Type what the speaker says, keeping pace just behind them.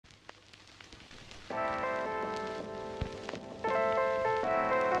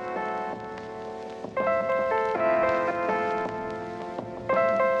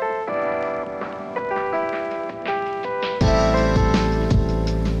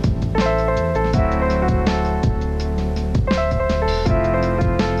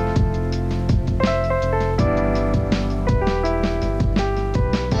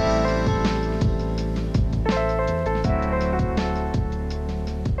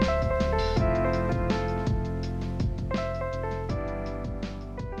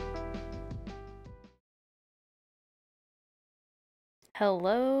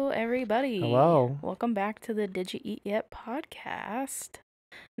Hello, everybody. Hello. Welcome back to the Djeetyet Podcast.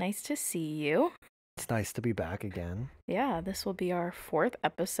 Nice to see you. It's nice to be back again. Yeah, this will be our 4th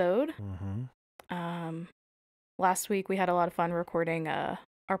episode. Last week we had a lot of fun recording our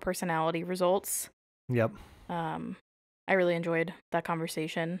personality results. Yep. I really enjoyed that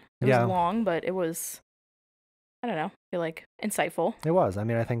conversation. It was long, but it was, I don't know, I feel like insightful. It was. I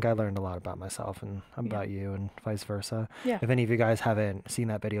mean, I think I learned a lot about myself and about you and vice versa. Yeah. If any of you guys haven't seen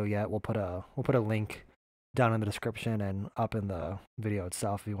that video yet, we'll put a link down in the description and up in the video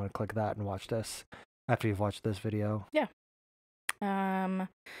itself if you want to click that and watch this after you've watched this video. Yeah.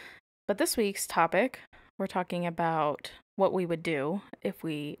 But this week's topic, we're talking about what we would do if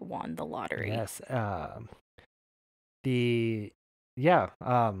we won the lottery. Yes. I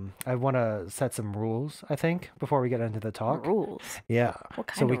want to set some rules, I think, before we get into the talk. Rules? Yeah. What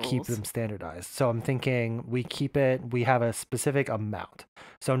kind so of we rules? keep them standardized. So I'm thinking we have a specific amount.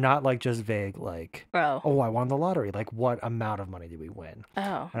 So not like just vague, like, I won the lottery. Like, what amount of money did we win?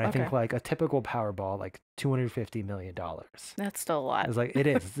 Oh, and I think like a typical Powerball, like $250 million. That's still a lot. It's like, it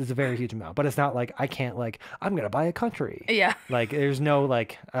is. It's a very huge amount. But it's not like I can't, like, I'm going to buy a country. Yeah. Like, there's no,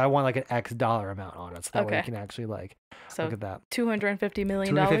 like, I want like an X dollar amount on it. So that way you can actually, like, look at that. $250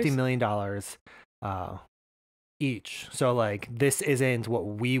 million? $250 million each. So, like, this isn't what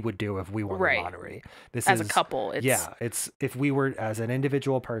we would do if we won the lottery. This as is, a couple. it's if we were as an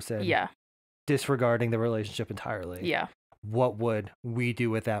individual person, disregarding the relationship entirely. Yeah. What would we do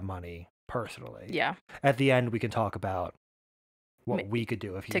with that money personally? Yeah. At the end, we can talk about what we could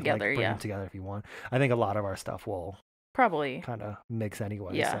do if you together, like, bring them together if you want. I think a lot of our stuff will probably kind of mix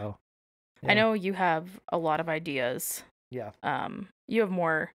anyway. Yeah. So, I know you have a lot of ideas. Yeah. You have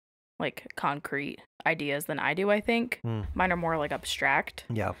more like concrete ideas than I do, I think. Mine are more like abstract.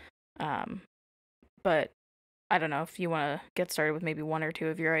 Yeah. But I don't know if you want to get started with maybe one or two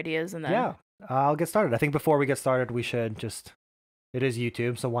of your ideas and then. Yeah. I'll get started. I think before we get started, we should it is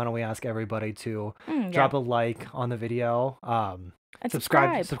YouTube, so why don't we ask everybody to drop a like on the video. And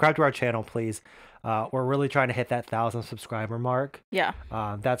subscribe to our channel, please. We're really trying to hit that 1,000 subscriber mark. Yeah.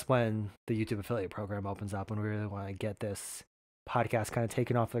 That's when the YouTube affiliate program opens up, and we really want to get this podcast kind of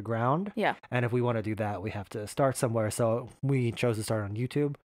taken off the ground. Yeah. And if we want to do that, we have to start somewhere. So we chose to start on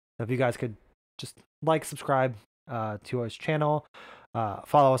YouTube. So if you guys could just subscribe to our channel,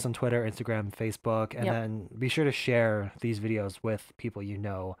 follow us on Twitter, Instagram, Facebook, and then be sure to share these videos with people you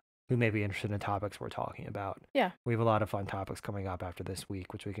know who may be interested in topics we're talking about. Yeah. We have a lot of fun topics coming up after this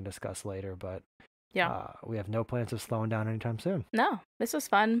week, which we can discuss later, but we have no plans of slowing down anytime soon. No, this was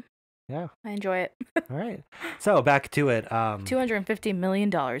fun. Yeah. I enjoy it. All right. So back to it. $250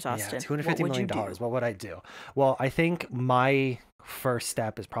 million, Austin. Yeah, $250 million. What would I do? Well, I think my first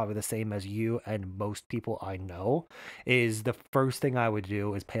step is probably the same as you and most people I know. Is the first thing I would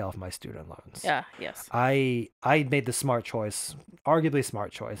do is pay off my student loans. Yeah. Yes. I made the smart choice, arguably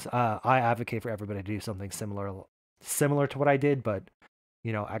smart choice. I advocate for everybody to do something similar to what I did, but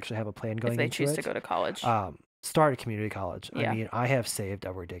actually have a plan going into it. If they choose to go to college. Start a community college. Yeah. I mean, I have saved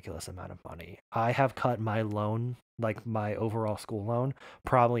a ridiculous amount of money. I have cut my loan, like my overall school loan,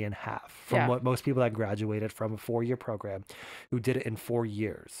 probably in half from what most people that graduated from a 4-year program who did it in 4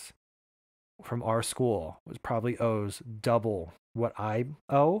 years from our school was probably owes double what I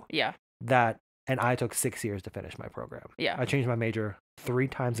owe. Yeah. And I took 6 years to finish my program. Yeah. I changed my major 3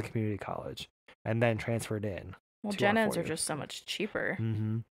 times in community college and then transferred in. Well, gen eds are just so much cheaper.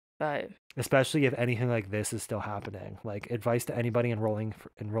 Mm-hmm. But especially if anything like this is still happening, like advice to anybody enrolling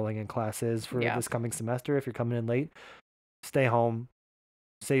in classes for this coming semester, if you're coming in late, stay home,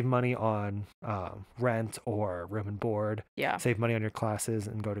 save money on rent or room and board, save money on your classes,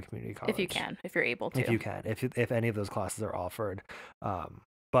 and go to community college if you can, if you're able to, if any of those classes are offered.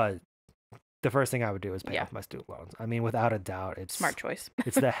 But the first thing I would do is pay off my student loans. I mean, without a doubt, it's smart choice.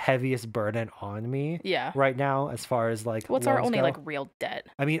 It's the heaviest burden on me right now, as far as like what's our only like real debt?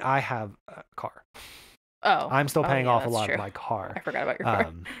 I mean, I have a car. Oh, I'm still paying off a lot of my car. I forgot about your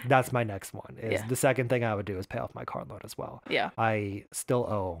car. That's my next one. The second thing I would do is pay off my car loan as well. Yeah. I still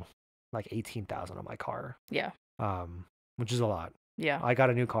owe like 18,000 on my car. Yeah. Which is a lot. Yeah. I got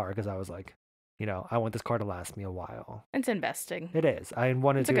a new car because I was like, I want this car to last me a while. It's investing. It is. I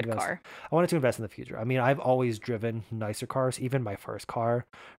wanted to It's a good invest. car. I wanted to invest in the future. I mean, I've always driven nicer cars. Even my first car,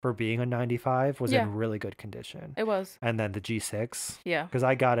 for being a 95, was in really good condition. It was. And then the G6. Yeah. Because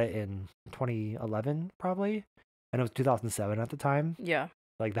I got it in 2011, probably. And it was 2007 at the time. Yeah.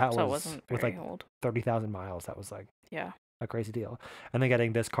 Like, that so was it wasn't with very like old. 30,000 miles. That was like a crazy deal. And then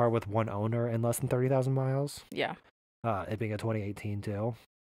getting this car with one owner and less than 30,000 miles. Yeah. It being a 2018 too.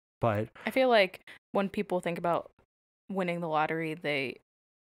 But I feel like when people think about winning the lottery, they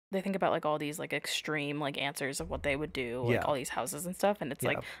think about like all these like extreme like answers of what they would do, like all these houses and stuff. And it's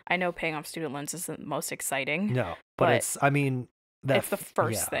like, I know paying off student loans isn't the most exciting. No, but it's, I mean, it's the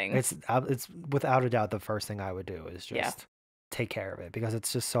first thing. It's without a doubt the first thing I would do is just take care of it, because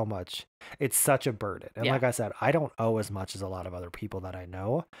it's just so much. It's such a burden. And like I said, I don't owe as much as a lot of other people that I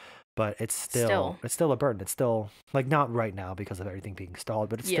know. But it's still a burden. It's still, like, not right now because of everything being stalled,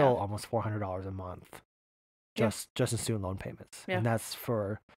 but it's still almost $400 a month just in student loan payments. And that's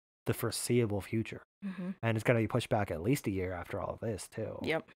for the foreseeable future. Mm-hmm. And it's going to be pushed back at least a year after all of this, too.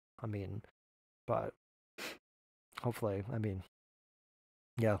 Yep. I mean, but hopefully, I mean,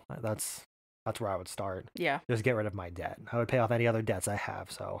 that's where I would start. Yeah. Just get rid of my debt. I would pay off any other debts I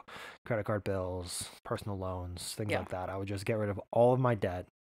have. So credit card bills, personal loans, things like that. I would just get rid of all of my debt.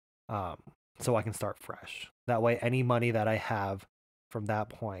 So I can start fresh. That way, any money that I have from that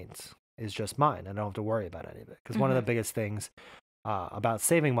point is just mine. I don't have to worry about any of it. Because one of the biggest things about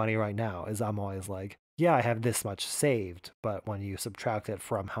saving money right now is I'm always like, yeah, I have this much saved, but when you subtract it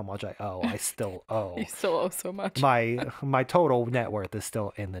from how much I owe, I still owe. You still owe so much. My total net worth is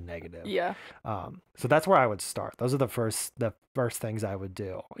still in the negative. Yeah. So that's where I would start. Those are the first things I would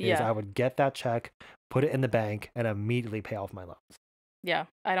do. Is I would get that check, put it in the bank, and immediately pay off my loans. Yeah,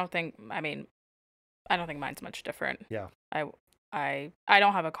 I don't think mine's much different. Yeah. I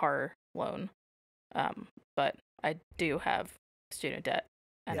don't have a car loan, but I do have student debt,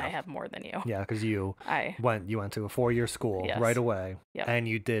 and I have more than you. Yeah, because you went to a 4-year school right away, and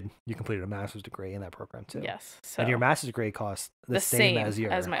you completed a master's degree in that program too. Yes. So and your master's degree cost the same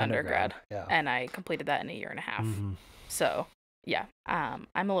as my undergrad. Yeah. And I completed that in a year and a half. Mm-hmm. So I'm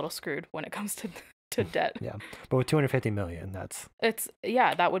a little screwed when it comes to debt. Yeah, but with 250 million,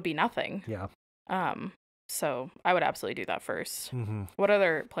 that would be nothing. Yeah. So I would absolutely do that first. Mm-hmm. What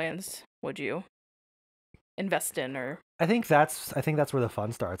other plans would you invest in? Or I think that's where the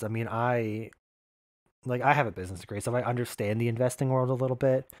fun starts. I mean, I have a business degree, so I understand the investing world a little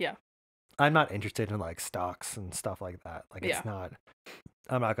bit. Yeah. I'm not interested in like stocks and stuff like that. Like it's not.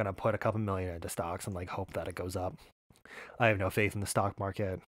 I'm not gonna put a couple million into stocks and like hope that it goes up. I have no faith in the stock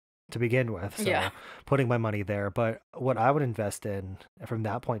market to begin with, so putting my money there. But what I would invest in from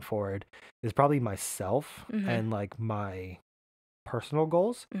that point forward is probably myself and like my personal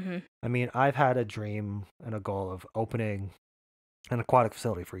goals. I mean, I've had a dream and a goal of opening an aquatic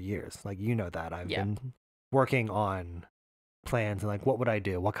facility for years. Like, that I've been working on plans and like, what would I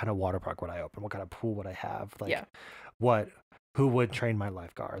do? What kind of water park would I open? What kind of pool would I have? Like, who would train my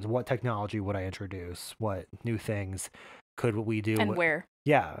lifeguards? What technology would I introduce? What new things could we do? And where?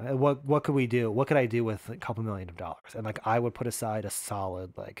 Yeah. What could we do? What could I do with a couple $1 million? And like, I would put aside a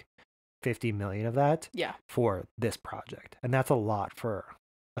solid like 50 million of that for this project. And that's a lot for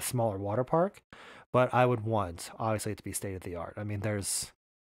a smaller water park, but I would want obviously it to be state of the art. I mean, there's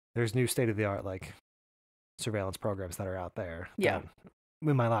new state of the art like surveillance programs that are out there. Yeah.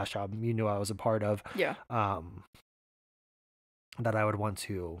 In my last job, I was a part of. Yeah. That I would want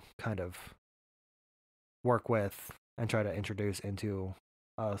to kind of work with and try to introduce into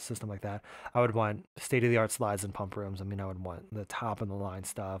a system like that. I would want state-of-the-art slides and pump rooms. I mean, I would want the top of the line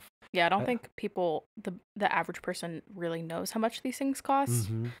stuff. Yeah, I don't think people, the average person really knows how much these things cost.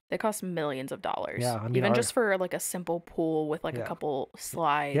 They cost millions of dollars. Yeah, I mean, even just for like a simple pool with like a couple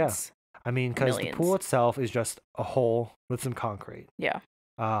slides. Yeah, I mean, because the pool itself is just a hole with some concrete. Yeah.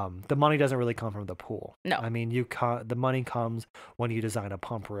 The money doesn't really come from the pool. No. I mean, the money comes when you design a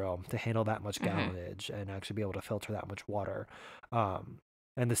pump room to handle that much gallonage and actually be able to filter that much water.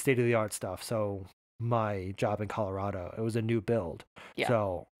 And the state-of-the-art stuff. So my job in Colorado, it was a new build. Yeah.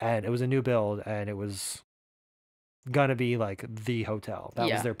 So, and it was a new build, and it was gonna be like the hotel.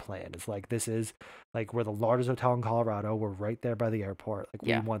 That was their plan. It's like, this is like, we're the largest hotel in Colorado. We're right there by the airport. Like,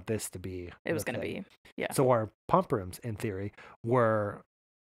 we want this to be. It was gonna be. Yeah. So our pump rooms, in theory, were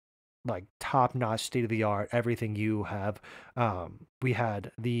like top-notch, state-of-the-art, everything you have. We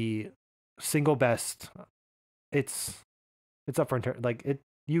had the single best. It's up for like it.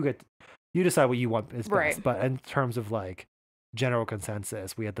 You decide what you want is best, but in terms of like general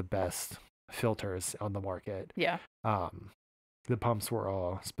consensus, we had the best filters on the market. Yeah. The pumps were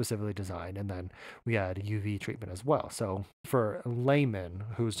all specifically designed, and then we had UV treatment as well. So for a layman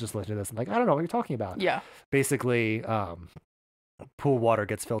who's just listening to this and like, I don't know what you're talking about. Yeah. Basically, pool water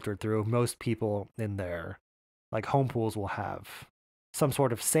gets filtered through. Most people in their like home pools will have some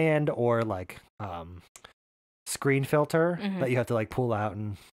sort of sand or like screen filter that you have to like pull out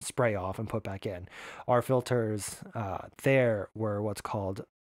and spray off and put back in. Our filters there were what's called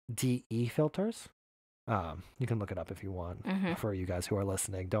DE filters. You can look it up if you want for you guys who are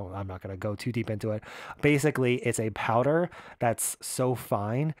listening. I'm not going to go too deep into it. Basically, it's a powder that's so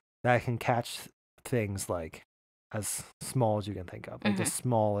fine that it can catch things like as small as you can think of. Like the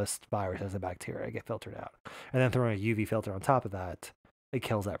smallest viruses and bacteria get filtered out. And then throwing a UV filter on top of that, it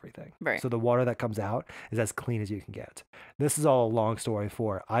kills everything. Right. So the water that comes out is as clean as you can get. This is all a long story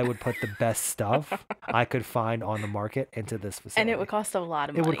for I would put the best stuff I could find on the market into this facility. And it would cost a lot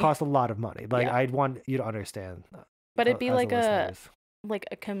of money. It would cost a lot of money. Like I'd want you to understand. But it'd be like a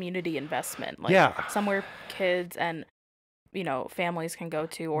community investment. Like somewhere kids and families can go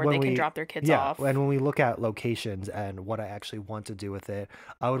to, or they can drop their kids off. And when we look at locations and what I actually want to do with it,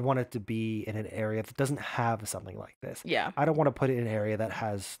 I would want it to be in an area that doesn't have something like this. Yeah. I don't want to put it in an area that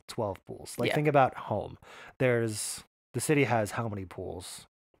has 12 pools. Like think about home. The city has how many pools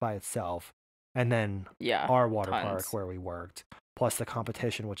by itself? And then our water park where we worked, plus the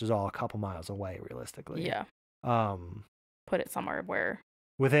competition, which is all a couple miles away realistically. Yeah. Put it somewhere where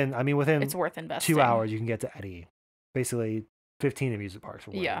within it's worth investing. 2 hours you can get to Eddie. Basically 15 amusement parks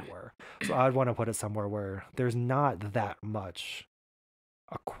from where we were. So I'd want to put it somewhere where there's not that much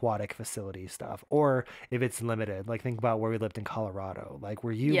aquatic facility stuff, or if it's limited, like think about where we lived in Colorado, like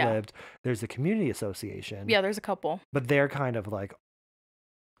where you lived, there's a community association. Yeah, there's a couple. But they're kind of like,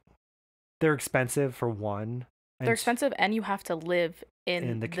 they're expensive for one. They're expensive, and you have to live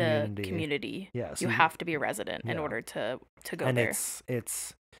in the community. Yeah, so you have to be a resident in order to go there. And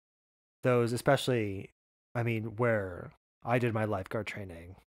it's those, especially, I mean, where I did my lifeguard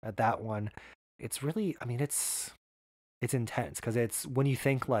training at that one, it's really, I mean, it's intense because it's when you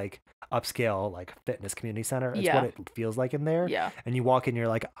think like upscale, like fitness community center, it's what it feels like in there. Yeah. And you walk in, you're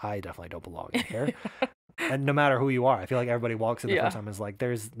like, I definitely don't belong in here. And no matter who you are, I feel like everybody walks in the first time is like,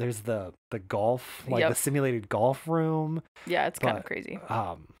 there's the golf, like the simulated golf room. Yeah, it's kind of crazy.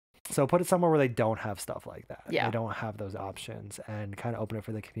 So put it somewhere where they don't have stuff like that. Yeah. They don't have those options, and kind of open it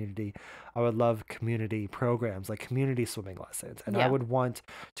for the community. I would love community programs like community swimming lessons. And I would want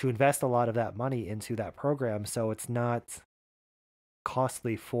to invest a lot of that money into that program so it's not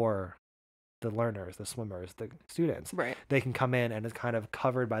costly for the learners, the swimmers, the students. Right. They can come in and it's kind of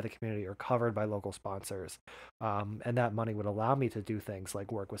covered by the community or covered by local sponsors. And that money would allow me to do things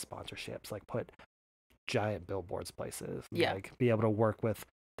like work with sponsorships, like put giant billboards places, like be able to work with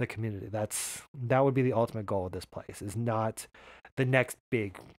the community. That would be the ultimate goal of this place, is not the next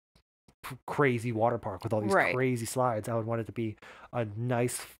big crazy water park with all these crazy slides. I would want it to be a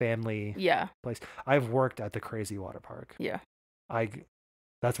nice family place. I've worked at the crazy water park.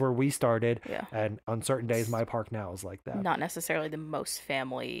 That's where we started. And on certain days my park now is like that. Not necessarily the most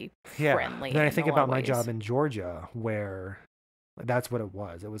family friendly. Then I think about my job in Georgia, where that's what it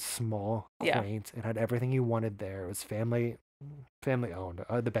was. It was small, quaint, it had everything you wanted there. It was family owned.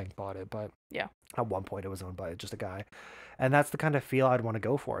 The bank bought it, but at one point it was owned by just a guy. And that's the kind of feel I'd want to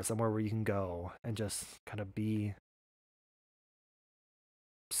go for, somewhere where you can go and just kind of be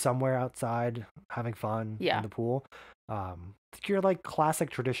somewhere outside having fun in the pool. Your like classic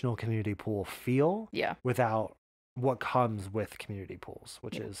traditional community pool feel without what comes with community pools,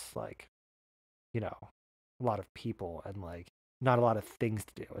 which is like, a lot of people and like not a lot of things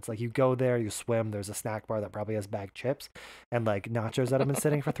to do. It's like you go there, you swim, there's a snack bar that probably has bagged chips and like nachos that have been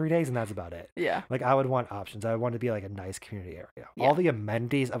sitting for 3 days, and that's about it. Like I would want options. I would want it to be like a nice community area. All the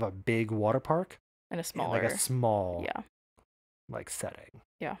amenities of a big water park in a small like setting.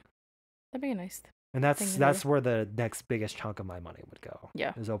 That'd be a nice and that's where the next biggest chunk of my money would go.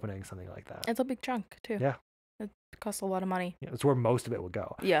 Is opening something like that. It's a big chunk too. It costs a lot of money. It's where most of it would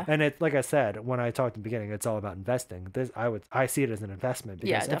go. And it, like I said, when I talked in the beginning, it's all about investing. I see it as an investment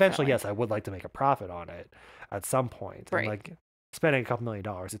because eventually, yes, I would like to make a profit on it at some point. And like spending a couple $1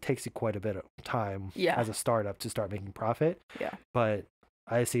 million, it takes you quite a bit of time as a startup to start making profit. But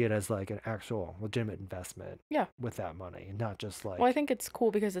I see it as like an actual legitimate investment with that money, not just like... Well, I think it's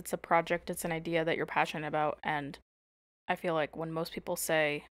cool because it's a project, it's an idea that you're passionate about, and I feel like when most people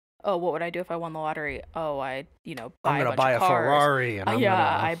say, oh, what would I do if I won the lottery? Oh, I'm going to buy a Ferrari, and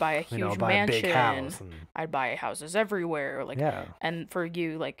I buy a huge buy mansion. A big house I'd buy houses everywhere. Like, and for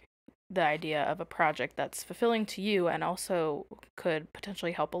you, like, the idea of a project that's fulfilling to you and also could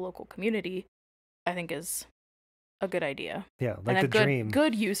potentially help a local community, I think is a good idea. Yeah, like and the dream.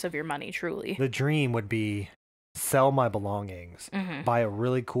 Good use of your money, truly. The dream would be sell my belongings, buy a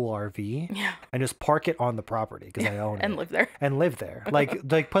really cool RV, and just park it on the property because I own it. And live there. And live there.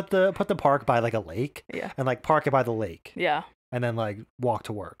 Like put the park by like a lake. Yeah. And like park it by the lake. Yeah. And then like walk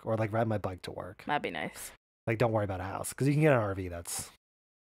to work or like ride my bike to work. That'd be nice. Like don't worry about a house because you can get an RV that's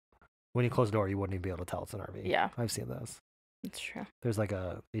when you close the door you wouldn't even be able to tell it's an RV. Yeah. I've seen those. It's true. There's like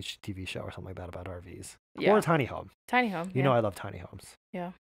a HGTV show or something like that about RVs. Yeah. Or a tiny home. Tiny home. You know I love tiny homes.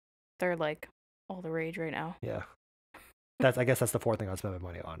 Yeah. They're like all the rage right now. Yeah. I guess that's the fourth thing I'd spend my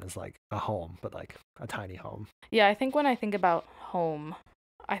money on is like a home, but like a tiny home. Yeah, I think when I think about home,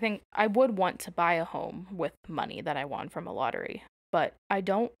 I think I would want to buy a home with money that I won from a lottery, but I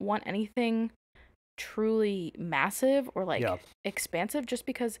don't want anything truly massive or like expansive just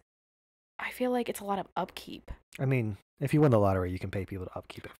because I feel like it's a lot of upkeep. I mean, if you win the lottery, you can pay people to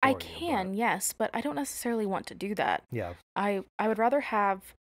upkeep it for you, yes, but I don't necessarily want to do that. Yeah. I would rather have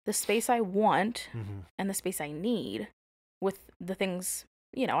the space I want and the space I need with the things,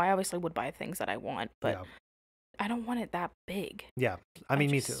 I obviously would buy things that I want, but I don't want it that big. Yeah. I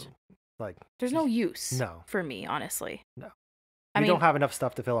mean, me too. Like, there's no use for me, honestly. No. We don't have enough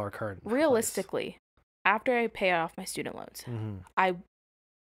stuff to fill our current realistically, after I pay off my student loans,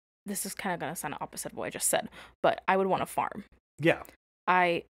 this is kind of going to sound opposite of what I just said, but I would want a farm. Yeah.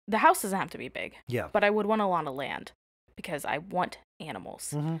 The house doesn't have to be big. Yeah. But I would want a lot of land because I want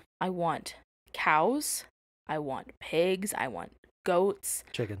animals. I want cows. I want pigs. I want goats.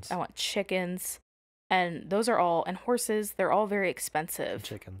 Chickens. I want chickens. And those are all, and horses, they're all very expensive. And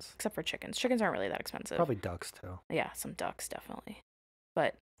chickens. Except for chickens. Chickens aren't really that expensive. Probably ducks, too. Yeah, some ducks, definitely.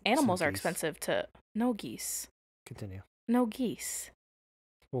 But animals are expensive to... No geese. Continue. No geese.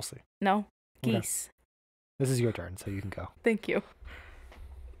 We'll see. No geese. Okay. This is your turn, so you can go. Thank you.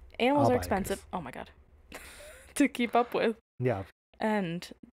 Animals are expensive. Oh my god. To keep up with. Yeah. And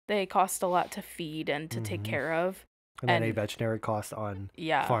they cost a lot to feed and to take care of. And then a veterinary cost on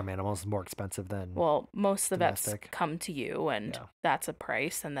farm animals is more expensive than most of the domestic. Vets come to you, and that's a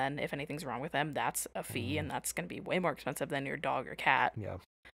price. And then if anything's wrong with them, that's a fee, and that's going to be way more expensive than your dog or cat. Yeah.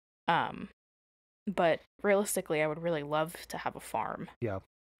 But realistically, I would really love to have a farm. Yeah.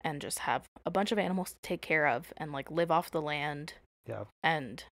 And just have a bunch of animals to take care of and like live off the land. Yeah.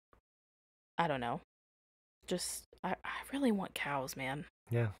 And I don't know. Just I really want cows, man.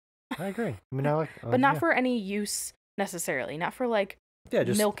 Yeah. I agree. I mean, but not for any use necessarily. Not for like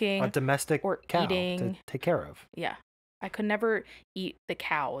just milking a domestic or cow eating to take care of. Yeah. I could never eat the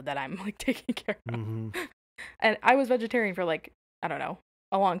cow that I'm like taking care of. And I was vegetarian for like, I don't know,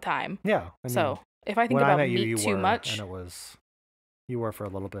 a long time. Yeah. I mean, so if I think about meat too much. And you were for a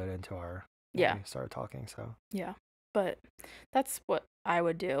little bit into our we started talking, so. Yeah. But that's what I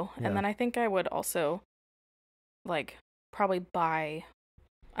would do. Yeah. And then I think I would also like probably buy,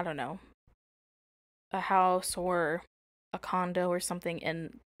 I don't know, a house or a condo or something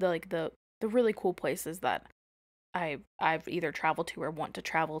in the really cool places that I've either traveled to or want to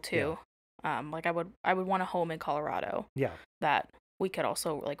travel to. Like I would want a home in Colorado. Yeah. That we could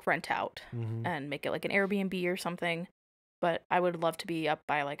also like rent out and make it like an Airbnb or something. But I would love to be up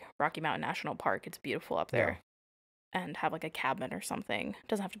by like Rocky Mountain National Park. It's beautiful up there. Yeah. And have like a cabin or something. It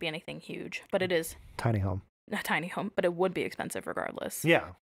doesn't have to be anything huge, but it is tiny home. A tiny home, but it would be expensive regardless. Yeah.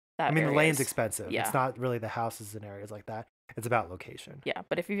 I mean, the land's expensive. Yeah. It's not really the houses in areas like that. It's about location. Yeah,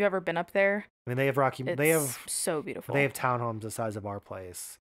 but if you've ever been up there, I mean, they have so beautiful. They have townhomes the size of our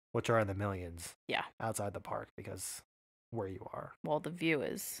place, which are in the millions. Yeah. Outside the park because where you are. Well, the view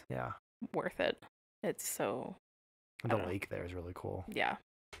is worth it. It's so. And the lake there is really cool. Yeah.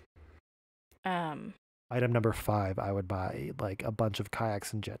 Item number 5, I would buy like a bunch of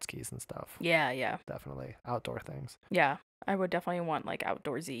kayaks and jet skis and stuff. Yeah. Definitely outdoor things. Yeah, I would definitely want like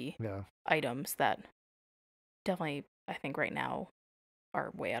outdoorsy items that definitely I think right now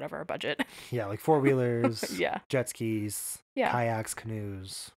are way out of our budget. Yeah, like 4-wheelers, jet skis, yeah, kayaks,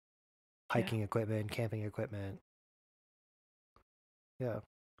 canoes, hiking equipment, camping equipment. Yeah.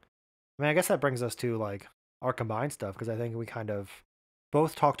 I mean, I guess that brings us to like our combined stuff because I think we kind of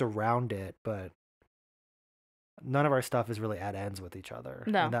both talked around it, but none of our stuff is really at ends with each other.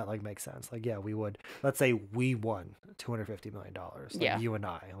 No. And that like makes sense. Like, yeah, we would, let's say we won $250 million. Like you and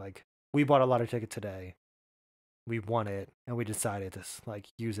I, like we bought a lottery ticket today. We won it and we decided to like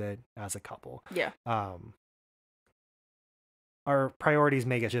use it as a couple. Yeah. Our priorities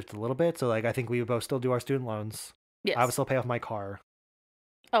may get shifted a little bit. So like, I think we would both still do our student loans. Yes. I would still pay off my car.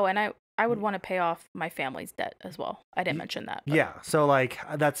 Oh, and I I would want to pay off my family's debt as well. I didn't mention that. But... Yeah. So like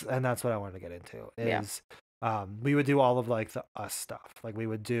that's what I wanted to get into is we would do all of like the us stuff. Like we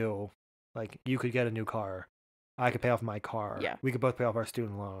would do like you could get a new car. I could pay off my car. Yeah. We could both pay off our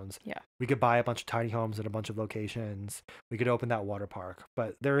student loans. Yeah. We could buy a bunch of tiny homes at a bunch of locations. We could open that water park.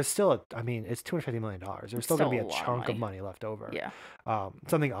 But there is still it's $250 million. There's still going to be a chunk of money left over. Yeah.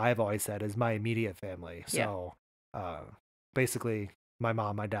 Something I've always said is my immediate family. So basically my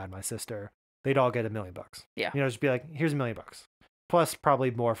mom, my dad, my sister, they'd all get $1 million. Yeah. You know, just be like, here's $1 million. Plus probably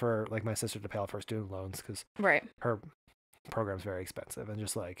more for like my sister to pay off her student loans because her program's very expensive, and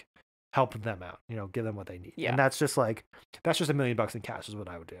just like help them out, you know, give them what they need. And that's just $1 million in cash is what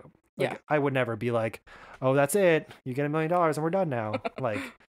I would do. Like, I would never be like, oh, that's it, you get $1 million and we're done now. Like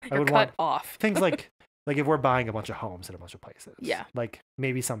I would want off things like if we're buying a bunch of homes in a bunch of places, like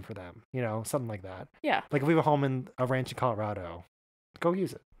maybe some for them, you know, something like that. Like if we have a home in a ranch in Colorado, go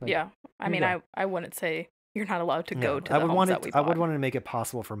use it. Like, I mean, I wouldn't say you're not allowed to go to the I would homes want that we I would bought. want to make it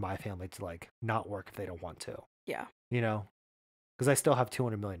possible for my family to like not work if they don't want to. You know, because I still have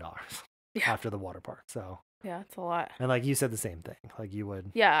 $200 million after the water park. So it's a lot. And like you said the same thing. Like you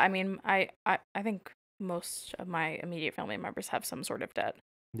would. Yeah, I mean, I think most of my immediate family members have some sort of debt.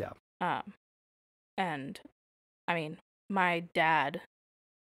 Yeah. And I mean, my dad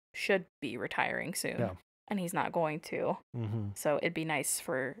should be retiring soon, and he's not going to. So it'd be nice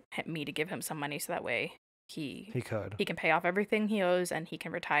for me to give him some money, so that way he can pay off everything he owes, and he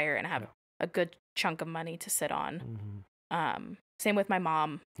can retire and have a good chunk of money to sit on. Same with my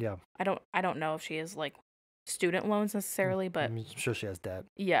mom. I don't know if she has like student loans necessarily, but I'm sure she has debt.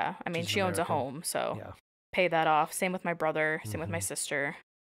 Yeah, I mean, she owns a home, so pay that off. Same with my brother. Same with my sister.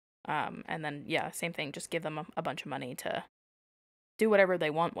 And then same thing. Just give them a bunch of money to do whatever they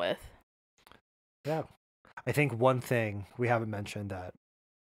want with. Yeah, I think one thing we haven't mentioned that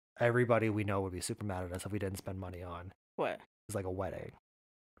everybody we know would be super mad at us if we didn't spend money on. What? Is like a wedding.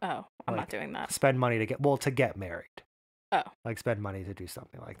 Oh, I'm not doing that. Spend money to get married. Oh. Like spend money to do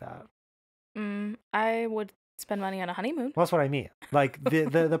something like that. I would spend money on a honeymoon. Well, that's what I mean. Like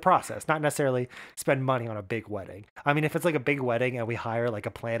the process, not necessarily spend money on a big wedding. I mean, if it's like a big wedding and we hire like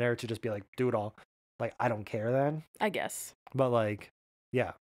a planner to just be like, do it all, like I don't care then. I guess. But like,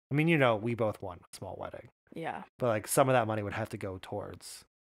 yeah. I mean, you know, we both want a small wedding. Yeah. But like some of that money would have to go towards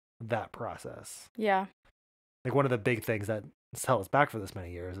that process. Yeah. Like one of the big things that held us back for this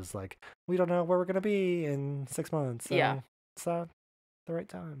many years is like, we don't know where we're going to be in 6 months. So it's not the right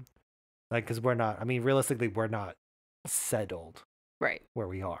time. Like, because realistically, we're not settled where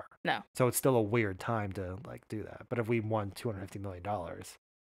we are. No. So it's still a weird time to like do that. But if we won $250 million,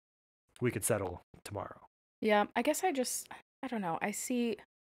 we could settle tomorrow. Yeah. I guess I don't know. I see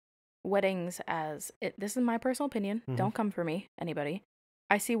weddings as this is my personal opinion. Don't come for me, anybody.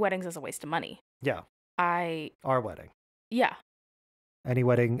 I see weddings as a waste of money. Yeah. Our wedding. Yeah.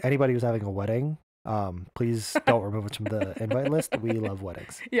 Anybody who's having a wedding, please don't remove us from the invite list. We love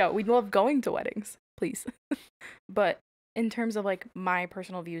weddings. Yeah, we love going to weddings, please. But in terms of like my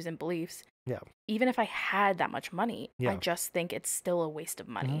personal views and beliefs, even if I had that much money, I just think it's still a waste of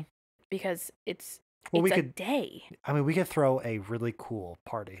money because it's a day. I mean, we could throw a really cool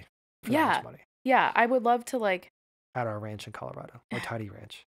party for that much money. Yeah, I would love to like at our ranch in Colorado, or tiny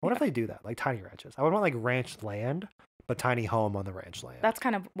ranch. What if they do that? Like tiny ranches. I would want like ranch land, but tiny home on the ranch land. That's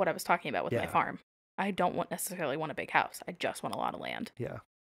kind of what I was talking about with my farm. I don't necessarily want a big house. I just want a lot of land. Yeah,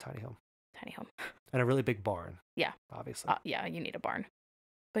 tiny home. Tiny home. And a really big barn. Yeah. Obviously. Yeah, you need a barn.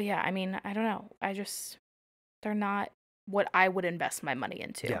 But yeah, I mean, I don't know. They're not what I would invest my money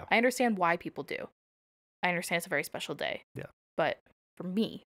into. Yeah. I understand why people do. I understand it's a very special day. Yeah. But for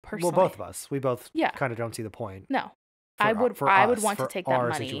me, personally. Well, both of us. We both kind of don't see the point. No. I would want to take that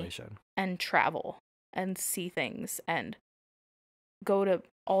money and travel and see things and go to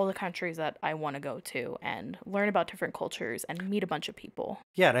all the countries that I want to go to and learn about different cultures and meet a bunch of people.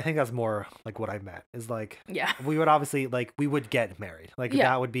 Yeah, and I think that's more like what I meant is like, we would obviously like, we would get married. Like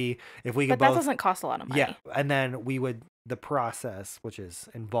that would be, if we could But that doesn't cost a lot of money. Yeah, and then we would, the process, which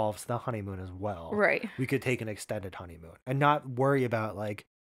involves the honeymoon as well. Right. We could take an extended honeymoon and not worry about like,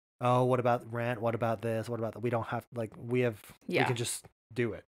 oh, what about rent? What about this? What about that? We don't have, like, we can just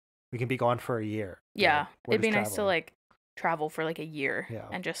do it. We can be gone for a year. Yeah. It'd be nice to like travel for like a year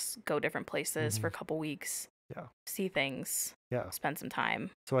and just go different places for a couple weeks. Yeah. See things. Yeah. Spend some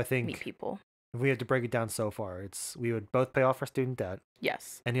time. So I think meet people. If we had to break it down so far, we would both pay off our student debt.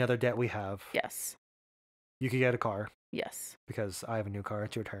 Yes. Any other debt we have. Yes. You could get a car. Yes. Because I have a new car.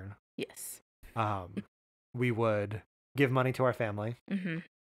 It's your turn. Yes. We would give money to our family. Mm-hmm.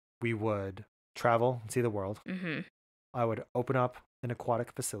 We would travel and see the world. Mm-hmm. I would open up an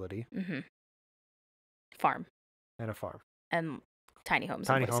aquatic facility, farm, and a farm, and tiny homes.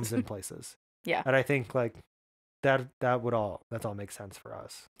 Tiny homes in places. Yeah. And I think like that's all makes sense for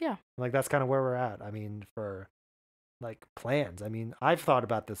us. Yeah. Like that's kind of where we're at. I mean, for like plans. I mean, I've thought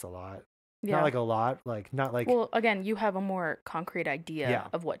about this a lot. Yeah. Not like a lot, like not like. Well, again, you have a more concrete idea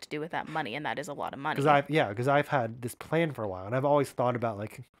of what to do with that money, and that is a lot of money. Because I've had this plan for a while, and I've always thought about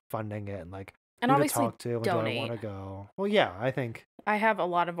like funding it and like who to talk to and donate. Do I want to go? Well, yeah, I think I have a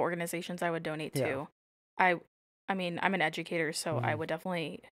lot of organizations I would donate to. I mean, I'm an educator, so I would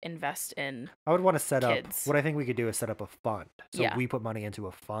definitely invest in. I would want to set up. What I think we could do is set up a fund. So we put money into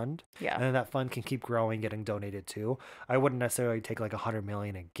a fund, and then that fund can keep growing, getting donated too. I wouldn't necessarily take like $100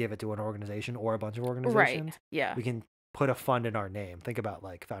 million and give it to an organization or a bunch of organizations. Right. Yeah. We can put a fund in our name. Think about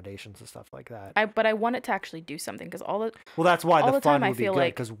like foundations and stuff like that. But I want it to actually do something because that's why the fund would be good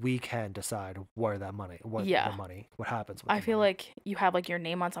because we can decide where that money, what happens with I feel like you have like your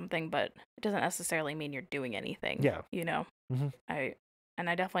name on something, but it doesn't necessarily mean you're doing anything. Yeah. You know? Mm-hmm. I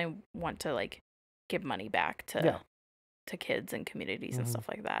definitely want to like give money back to kids and communities and stuff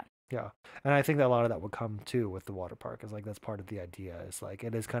like that. Yeah. And I think that a lot of that would come too with the water park is like that's part of the idea is like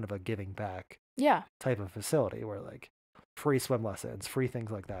it is kind of a giving back type of facility where like free swim lessons, free things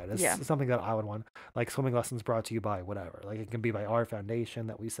like that. It's something that I would want, like swimming lessons brought to you by whatever. Like it can be by our foundation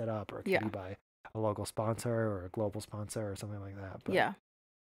that we set up, or it can be by a local sponsor or a global sponsor or something like that. But yeah,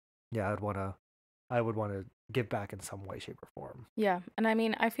 I would want to give back in some way, shape, or form. Yeah, and I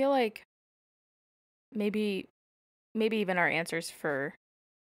mean, I feel like maybe even our answers for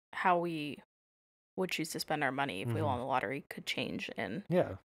how we would choose to spend our money if we won the lottery could change in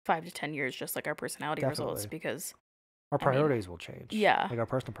 5 to 10 years, just like our personality results, because our priorities will change. Yeah. Like our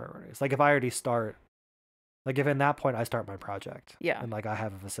personal priorities. Like if I already start, like if in that point I start my project. Yeah. And like I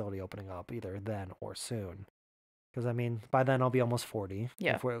have a facility opening up either then or soon. Because I mean, by then I'll be almost 40.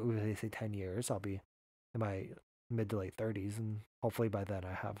 Yeah. If they say 10 years, I'll be in my mid to late 30s. And hopefully by then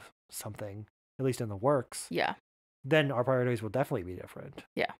I have something, at least in the works. Yeah. Then our priorities will definitely be different.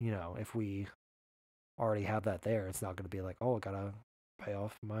 Yeah. You know, if we already have that there, it's not going to be like, oh, I got to pay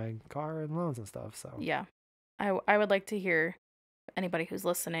off my car and loans and stuff. So yeah. I would like to hear anybody who's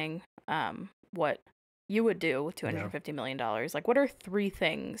listening what you would do with $250 million. Like, what are 3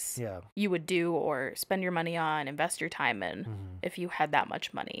 things you would do or spend your money on, invest your time in if you had that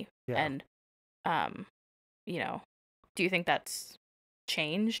much money? Yeah. And, you know, do you think that's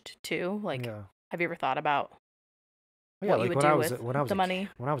changed too? Like, have you ever thought about what you would do with the money?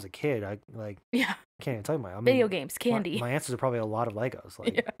 When I was a kid, I like can't even tell you video games, candy. My answers are probably a lot of Legos.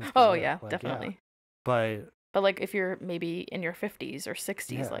 Like, oh yeah, like, definitely. Yeah. But like if you're maybe in your 50s or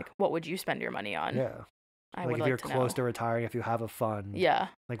 60s, like what would you spend your money on? Yeah. I like would if like you're to close know. to retiring, if you have a fund,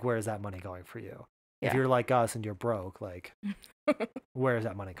 like where is that money going for you? If you're like us and you're broke, like where is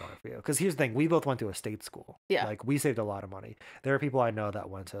that money going for you? Because here's the thing, we both went to a state school. Yeah. Like we saved a lot of money. There are people I know that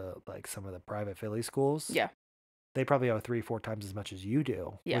went to like some of the private Philly schools. Yeah. They probably owe 3-4 times as much as you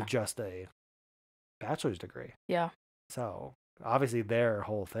do with just a bachelor's degree. Yeah. So obviously their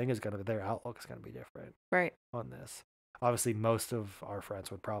whole thing is going to be, their outlook is going to be different. Right. On this. Obviously most of our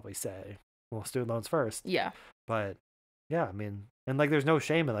friends would probably say, well, student loans first. Yeah. But yeah, I mean, and like there's no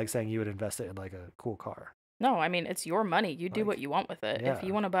shame in like saying you would invest it in like a cool car. No, I mean, it's your money. You do what you want with it. If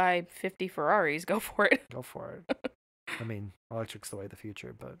you want to buy 50 Ferraris, go for it. Go for it. I mean, electric's the way of the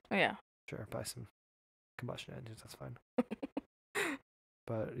future, but sure, buy some combustion engines, that's fine.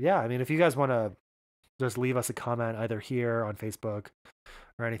 But yeah, I mean, if you guys want to just leave us a comment either here on Facebook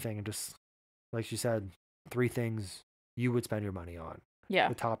or anything, and just like she said, 3 things you would spend your money on. Yeah.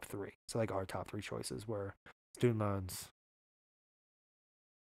 The top 3. So like our top 3 choices were student loans,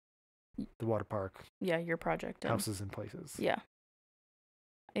 the water park. Yeah, your project. Houses and places. Yeah.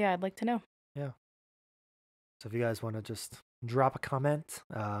 Yeah, I'd like to know. Yeah. So if you guys want to just drop a comment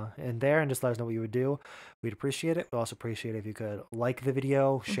in there and just let us know what you would do, we'd appreciate it. We'd also appreciate it if you could like the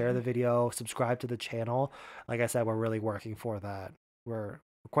video, share the video, subscribe to the channel. Like I said, we're really working for that. We're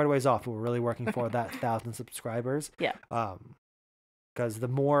quite a ways off, but we're really working for that 1,000 subscribers. Yeah. Because the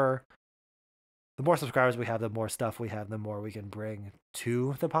more subscribers we have, the more stuff we have, the more we can bring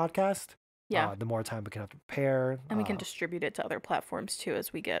to the podcast. Yeah. The more time we can have to prepare. And we can distribute it to other platforms too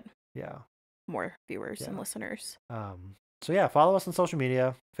as we get yeah more viewers and listeners. So yeah, follow us on social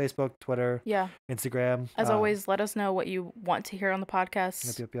media, Facebook, Twitter, Instagram. As always, let us know what you want to hear on the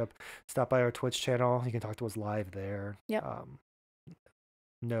podcast. Yep. Stop by our Twitch channel. You can talk to us live there. Yep. I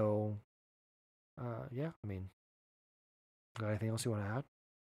mean, got anything else you want to add?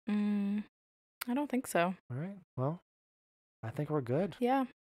 I don't think so. All right. Well, I think we're good. Yeah.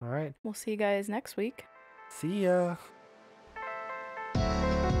 All right. We'll see you guys next week. See ya.